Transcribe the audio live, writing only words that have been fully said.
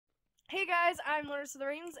Hey guys, I'm Lawrence of the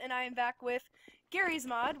Rings, and I am back with Gary's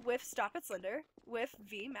mod with Stop It Slender with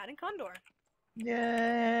V, Matt, and Condor.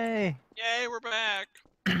 Yay! Yay, we're back!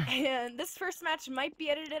 And this first match might be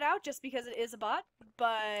edited out just because it is a bot,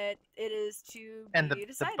 but it is to And be the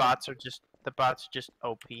decided. bots are just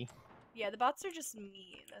OP. Yeah, the bots are just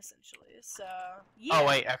mean essentially. So yeah. Oh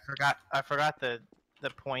wait, I forgot the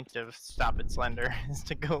point of Stop It Slender is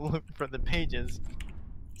to go look for the pages.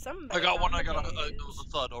 I got one. I got a page.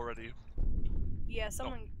 thud already. Yeah,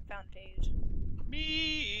 someone found a page.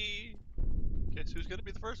 Me. Guess who's gonna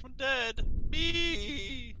be the first one dead?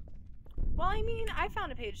 Me. Well, I mean, I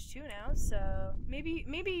found a page too now, so maybe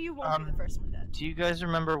you won't be the first one dead. Do you guys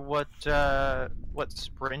remember what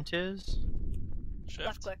sprint is? Shift.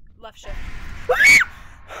 Left click, left shift.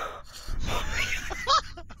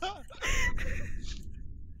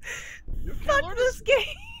 Fuck this game!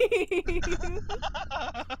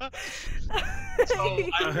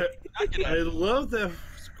 I love that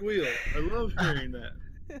squeal. I love hearing that.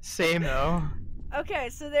 Same though. Okay,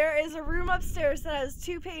 so there is a room upstairs that has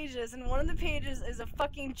 2 pages, and one of the pages is a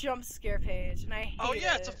fucking jump scare page, and I hate it. Oh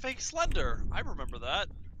yeah, it's a fake Slender. I remember that.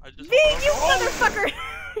 I just. V, you motherfucker!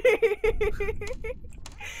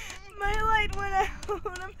 My light went out.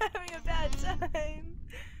 I'm having a bad time.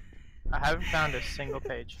 I haven't found a single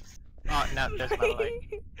page. Oh no, there's my light.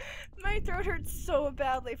 My throat hurts so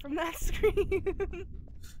badly from that scream.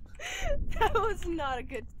 That was not a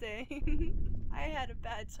good thing. I had a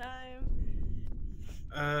bad time.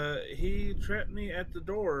 He trapped me at the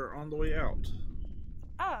door on the way out.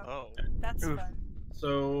 Oh, that's Oof. fun.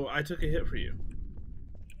 So I took a hit for you.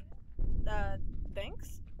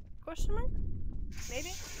 Thanks? Question mark? Maybe?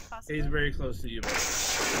 Possibly? He's very close to you.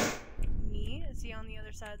 Me? Is he on the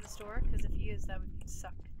other side of the store? Because if he is, that would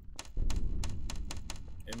suck.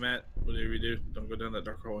 Hey Matt, whatever you do, don't go down that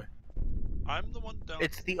dark hallway. I'm the one down.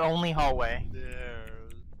 It's the only hallway. there.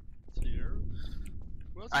 Here.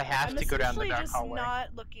 I have to go down the dark just hallway.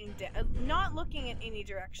 not looking in any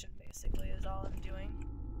direction, basically, is all I'm doing.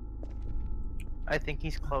 I think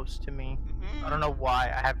he's close to me. I don't know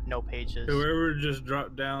why. I have no pages. Whoever just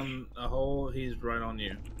dropped down a hole, he's right on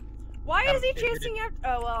you. Why is he chasing after?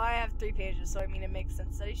 Oh well, I have 3 pages, so I mean it makes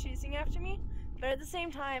sense that he's chasing after me. But at the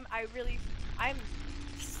same time, I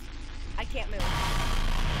can't move.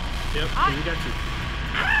 Yep, he got you.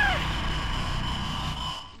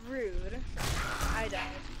 Rude. I died.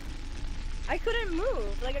 I couldn't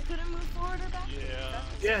move. Like I couldn't move forward or back.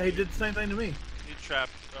 Yeah, he did the same thing to me. He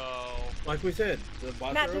trapped. Oh. Like we said, the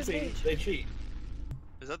bots Matt, are there's OP, page. they cheat.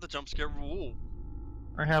 Is that the jump scare rule?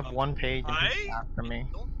 I have one page and he's I after me.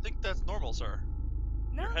 don't think that's normal, sir.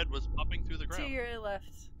 No. Your head was popping through the To ground. your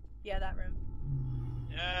left. Yeah, that room.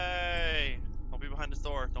 Yay! Don't be behind this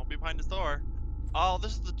door. Don't be behind this door. Oh,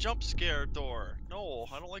 this is the jump scare door. No,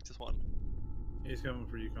 I don't like this one. He's coming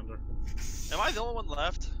for you, Condor. Am I the only one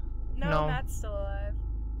left? No, No. Matt's still alive.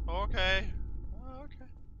 Okay. Okay.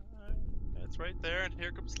 Alright. It's right there, and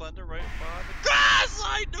here comes Slender right behind the grass!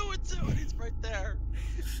 I knew it too, and he's right there.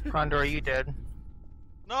 Condor, are you dead?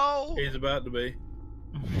 No! He's about to be.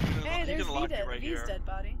 Hey, He's there's gonna lock you right V's here. dead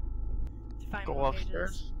body. To find Go more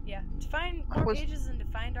upstairs? pages. Yeah, to find I more was- pages and to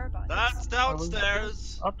find our bodies. That's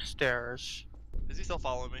downstairs. Upstairs. Is he still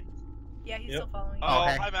following me? Yeah, he's Yep. still following you. Oh,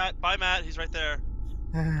 Okay. bye Matt. Bye Matt. He's right there.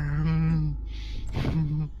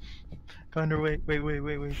 Condor, wait, go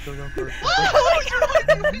first. Oh, you're right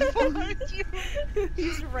behind you.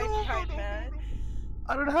 He's right No, behind no, no, Matt. no, no.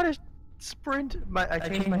 I don't know how to sprint. I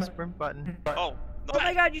changed my sprint button. Oh, no. Oh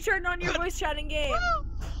my god, you turned on your voice chatting game.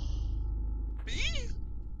 Me?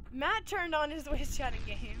 Matt turned on his voice chatting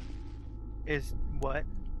game. Is what?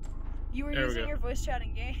 You were There we using go. your voice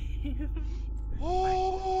chatting game.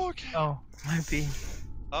 Oh, okay. Oh, might be.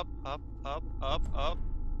 Up.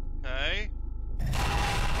 Okay.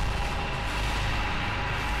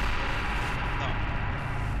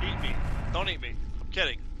 No. Eat me. Don't eat me. I'm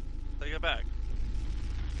kidding. Take it back.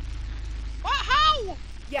 What? How?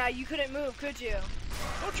 Yeah, you couldn't move, could you?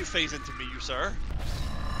 Don't you phase into me, you sir.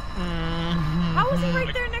 How was he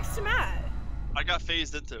right there next to Matt? I got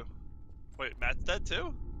phased into. Wait, Matt's dead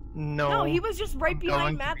too? No, he was just right I'm behind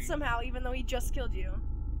going to Matt be. somehow, even though he just killed you.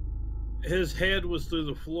 His head was through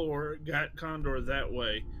the floor, got Condor that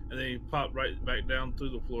way, and then he popped right back down through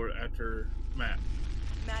the floor after Matt.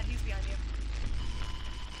 Matt, he's behind you.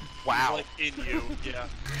 Wow. Like in you, yeah.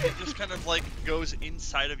 It just kind of like goes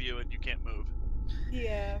inside of you and you can't move.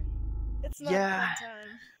 Yeah. It's not Yeah. a fun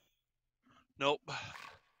time. Nope.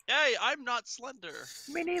 Hey, I'm not Slender.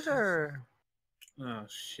 Me neither. Oh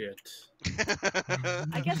shit.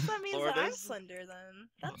 I guess that means that I'm Florida's- slender then.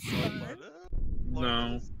 That's fun.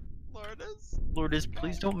 No. Lourdes. Lourdes,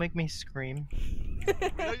 please don't make me scream. We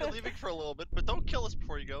know you're leaving for a little bit, but don't kill us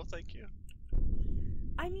before you go. Thank you.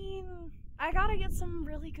 I mean, I gotta get some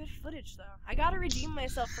really good footage though. I gotta redeem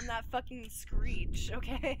myself from that fucking screech,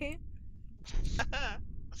 okay?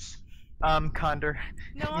 Condor.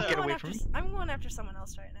 No, Get away from me. I'm going after someone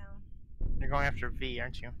else right now. You're going after V,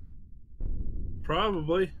 aren't you?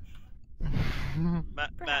 Probably.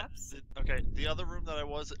 Matt, Perhaps. okay, the other room that I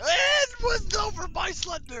was in was over by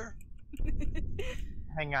Slender!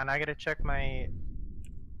 Hang on, I gotta check my.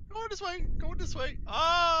 Going this way, going this way.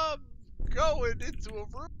 I'm going into a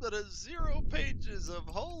room that has 0 pages of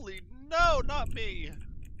holy no, not me.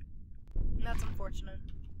 That's unfortunate.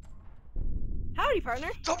 Howdy, partner.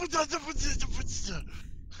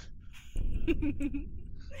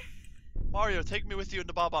 Mario, take me with you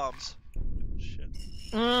into Bob-Ombs. Shit.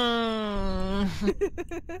 Mm,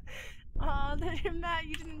 Aw, Matt,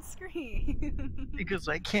 you didn't scream. because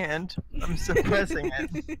I can't. I'm suppressing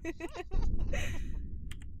it.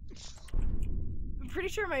 I'm pretty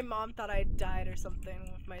sure my mom thought I died or something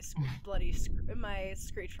with my my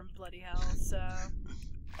screech from bloody hell. So.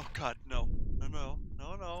 Oh god, no.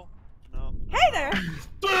 No. Hey there!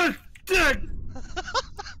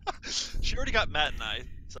 She already got Matt and I.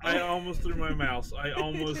 So. I almost threw my mouse. I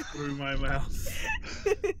almost threw my mouse.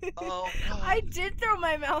 Oh god. I did throw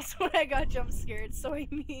my mouse when I got jump scared, so I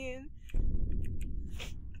mean.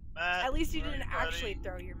 Matt, At least you are didn't ready? actually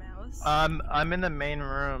throw your mouse. I'm in the main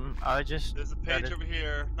room. I just. There's a page gotta- over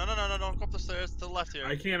here. No, don't go up the stairs. To the left here.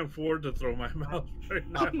 I can't afford to throw my mouse right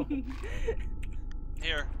now.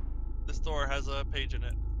 Here. This door has a page in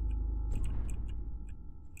it.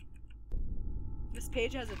 This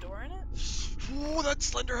page has a door in it? Ooh, that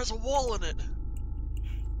Slender has a wall in it!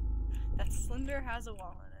 That Slender has a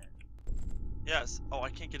wall in it. Yes. Oh, I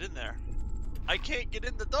can't get in there. I can't get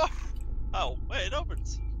in the door! Oh, wait, it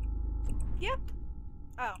opens. Yep.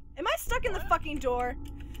 Oh. Am I stuck in the fucking door?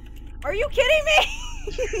 Are you kidding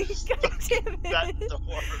me? God damn it. That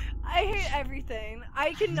door. I hate everything.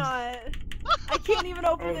 I cannot. I can't even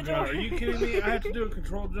open Oh the god, door. are you kidding me? I have to do a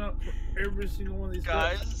control jump for every single one of these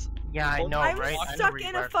doors. Guys, Yeah, I know, I'm right? I know stuck where you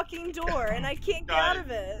in a are. fucking door and I can't get out of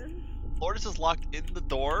it. Lourdes is locked in the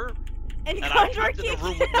door. And I'm Condor trapped in can't a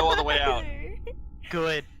room get with no other way out out. of there.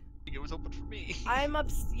 Good. It was open for me. I'm up.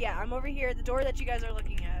 Yeah, I'm over here. The door that you guys are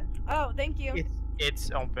looking at. Oh, thank you.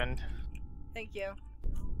 It's opened. Thank you.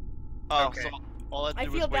 Oh, Okay. so all I I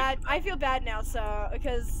do feel is bad. I feel bad now, so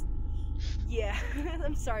because. Yeah,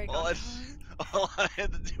 I'm sorry. All I, Condor. all I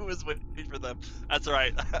had to do was wait for them. That's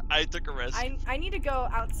alright. I took a risk. I need to go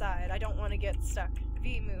outside. I don't want to get stuck.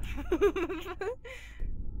 V, move.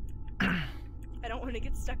 I don't want to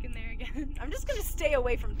get stuck in there again. I'm just gonna stay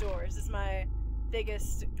away from doors. Is my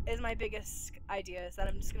biggest idea. Is that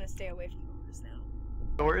I'm just gonna stay away from doors now.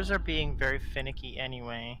 Doors are being very finicky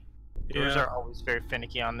anyway. Doors Yeah. are always very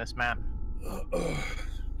finicky on this map.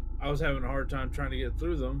 I was having a hard time trying to get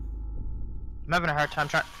through them. I'm having a hard time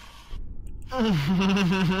trying.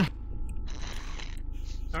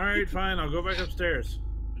 Alright, fine, I'll go back upstairs.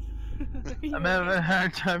 I'm having a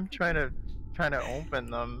hard time trying to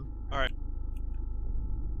open them. Alright.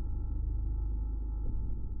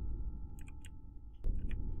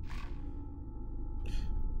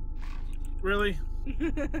 Really?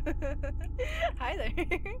 Hi there.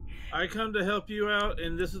 I come to help you out,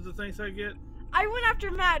 and this is the things I get? I went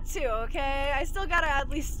after Matt too, okay? I still gotta at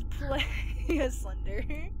least play a Slender.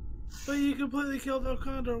 But you completely killed El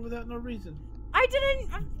Condor without no reason. I didn't.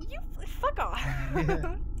 You fuck off.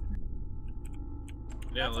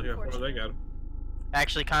 Yeah, That's look how far they unfortunate. got him.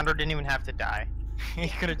 Actually, Condor didn't even have to die. He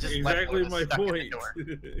could have just Exactly left my Lourdes stuck in the point.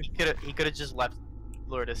 door. He could have just left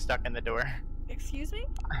Lourdes stuck in the door. Excuse me?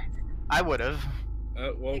 I would have.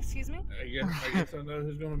 Well, Excuse me? I guess I know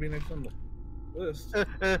who's going to be next on the list.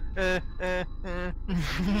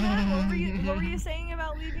 What were you saying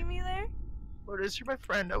about leaving me there? Lourdes, you're my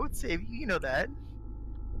friend. I would save you. You know that.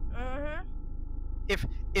 Uh-huh. If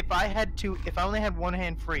I only had one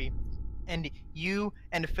hand free, and you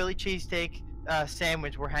and a Philly cheesesteak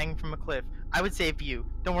sandwich were hanging from a cliff, I would save you.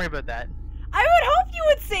 Don't worry about that. I would hope you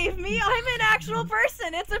would save me. I'm an actual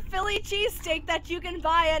person. It's a Philly cheesesteak that you can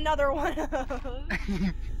buy another one of.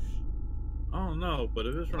 Oh no, but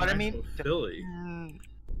if it's from But I actual mean, Philly.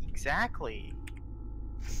 Exactly.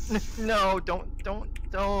 No, don't,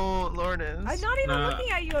 Lourdes. I'm not even Nah,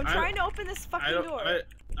 looking at you. I'm I- trying to open this fucking door.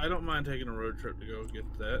 I don't mind taking a road trip to go get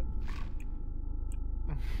that.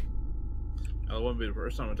 That wouldn't be the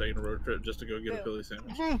first time I'm taking a road trip just to go get a Boo. Philly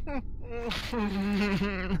sandwich.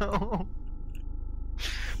 No.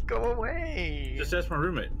 Go away. Just ask my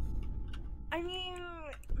roommate. I mean,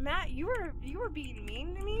 Matt, you were being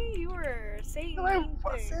mean to me. You were saying No, I mean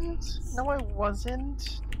wasn't. things. No, I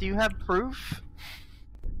wasn't. Do you have proof?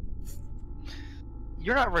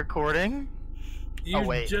 You're not recording. You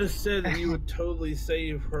wait. just said that you would totally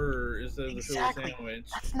save her instead of the Exactly. Philly sandwich.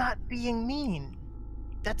 That's not being mean.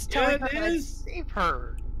 That's Yeah, telling her it that I'd is. save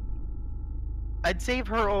her. I'd save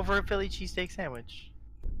her over a Philly cheesesteak sandwich.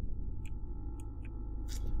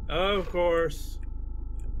 Of course.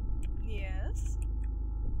 Yes.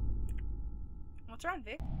 What's wrong,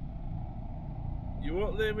 Vic? You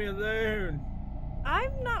won't leave me alone.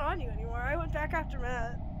 I'm not on you anymore. I went back after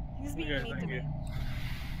Matt. He's being Okay, mean to thank me. you.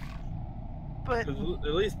 But 'Cause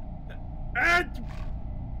at least. Ah!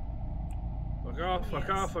 Fuck off, fuck Yes.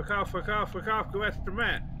 off, fuck off, fuck off, fuck off, go after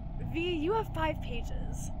Matt. V, you have 5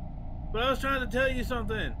 pages. But I was trying to tell you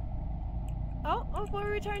something. Oh, what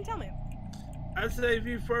were you trying to tell me? I'd save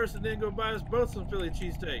you first and then go buy us both some Philly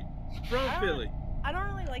cheesesteak. From I don't- Philly. I don't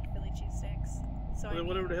really like Philly cheesesteaks. So Well, then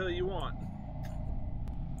whatever the hell you want.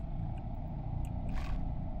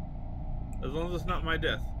 As long as it's not my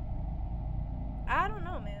death. I don't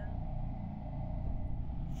know, man.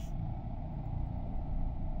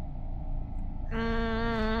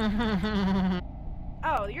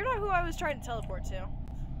 Oh, you're not who I was trying to teleport to.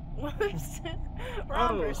 Whoops.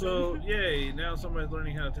 Wrong Oh, person. so yay! Now somebody's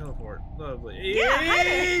learning how to teleport. Lovely. Yeah,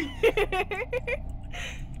 Yay! hi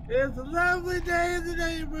It's a lovely day in the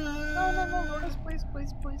neighborhood. no, Lourdes, please.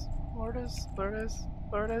 Lourdes, Yeah,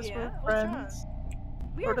 we're what's friends.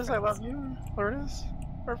 We are Lourdes, I love friends. you. Lourdes,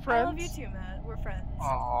 we're friends. I love you too, Matt. We're friends.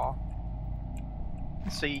 Aww.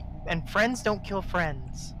 So and friends don't kill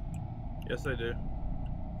friends. Yes, I do.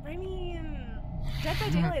 I mean, Dead by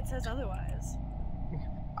Daylight says otherwise.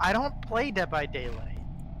 I don't play Dead by Daylight.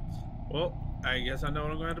 Well, I guess I know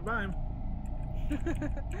what I'm going to have to buy him.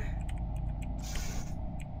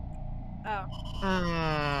 Oh.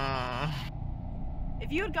 Mm.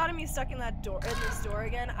 If you had gotten me stuck in that door, in this door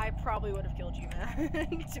again, I probably would have killed you, man.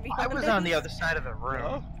 To be I honest. was on the other side of the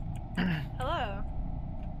room. Hello.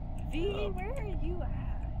 V, Hello. where are you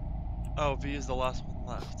at? Oh, V is the last one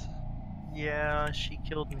left. Yeah, she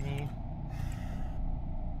killed me.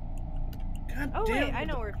 God Oh, damn! wait, I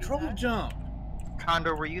know where he's Control at. jump.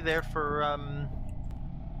 Condor, were you there for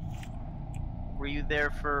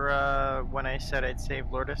when I said I'd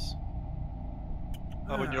save Lourdes?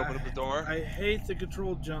 Oh, when you opened up the door? I hate the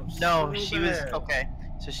control jumps. No, so she was bad. okay.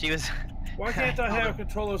 So she was. Why can't I have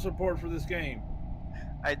controller support for this game?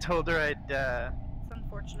 I told her It's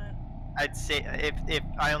unfortunate. I'd say if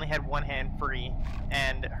I only had one hand free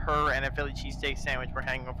and her and a Philly cheesesteak sandwich were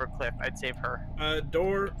hanging over a cliff, I'd save her.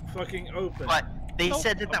 Door fucking open. But they Nope.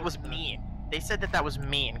 said that Oh, was it's not. mean. They said that was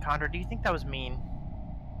mean. Condor, do you think that was mean?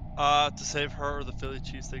 To save her or the Philly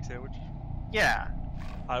cheesesteak sandwich? Yeah.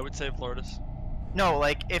 I would save Lourdes. No,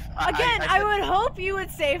 like if Again, I I would hope you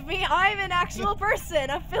would save me. I'm an actual person.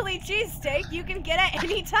 A Philly cheesesteak you can get at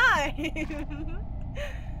any time.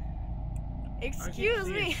 Excuse I can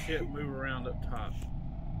see me. shit move around up top.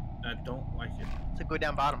 I don't like it. to go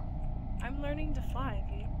down bottom. I'm learning to fly,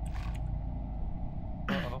 V.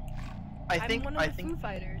 Uh-oh. I'm one of the Foo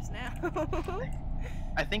Fighters now.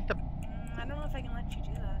 I think the I don't know if I can let you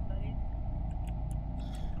do that, buddy.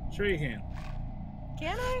 Sure you can.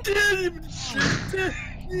 Can I?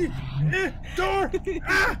 Door!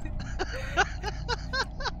 Ah!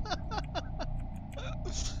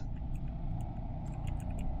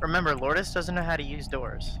 remember Lourdes doesn't know how to use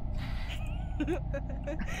doors.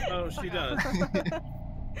 Oh, she does.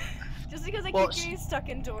 Just because I Well, keep getting stuck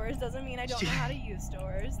indoors doesn't mean I don't know how to use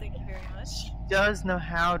doors. Thank you very much. She does know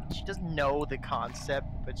how. She doesn't know the concept,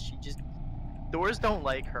 but she just doors don't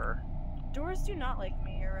like her. Doors do not like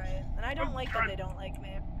me, you're right. And I don't like that they don't like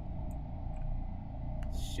me.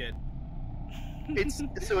 Shit. It's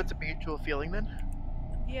so it's a mutual feeling then.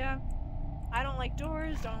 Yeah. I don't like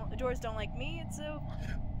doors, doors don't like me. It's a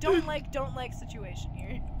don't like situation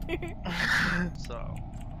here. So,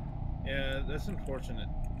 Yeah, that's unfortunate.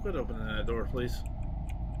 Quit opening that door, please.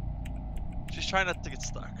 she's trying not to get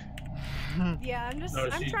stuck. Yeah, No,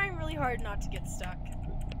 I'm she- trying really hard not to get stuck.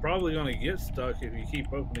 Probably gonna get stuck if you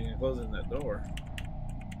keep opening and closing that door.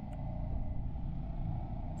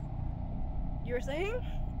 You were saying?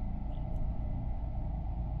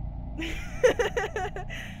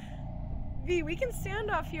 V, we can stand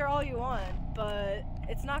off here all you want, but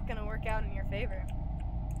it's not gonna work out in your favor.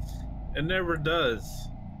 It never does.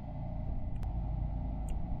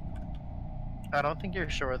 I don't think you're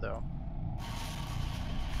sure though.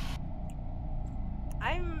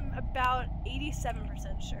 I'm about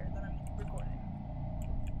 87% sure that I'm recording.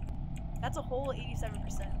 That's a whole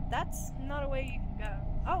 87%. That's not a way you can go.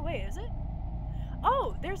 Oh, wait, is it?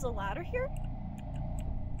 Oh, there's a ladder here?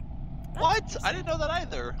 That's What? I interesting. didn't know that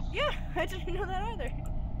either. Yeah, I didn't know that either.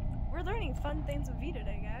 We're learning fun things with V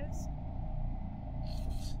today, guys.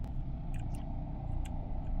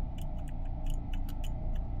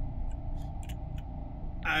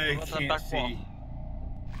 I What about that can't back see. wall?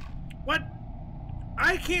 What?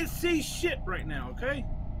 I can't see shit right now, okay?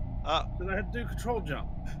 Uh, Because I had to do control jump.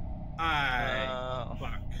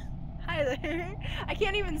 Fuck. Hi there. I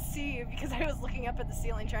can't even see you because I was looking up at the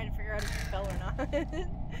ceiling trying to figure out if you fell or not.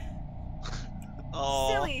 oh,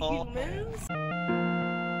 Silly humans.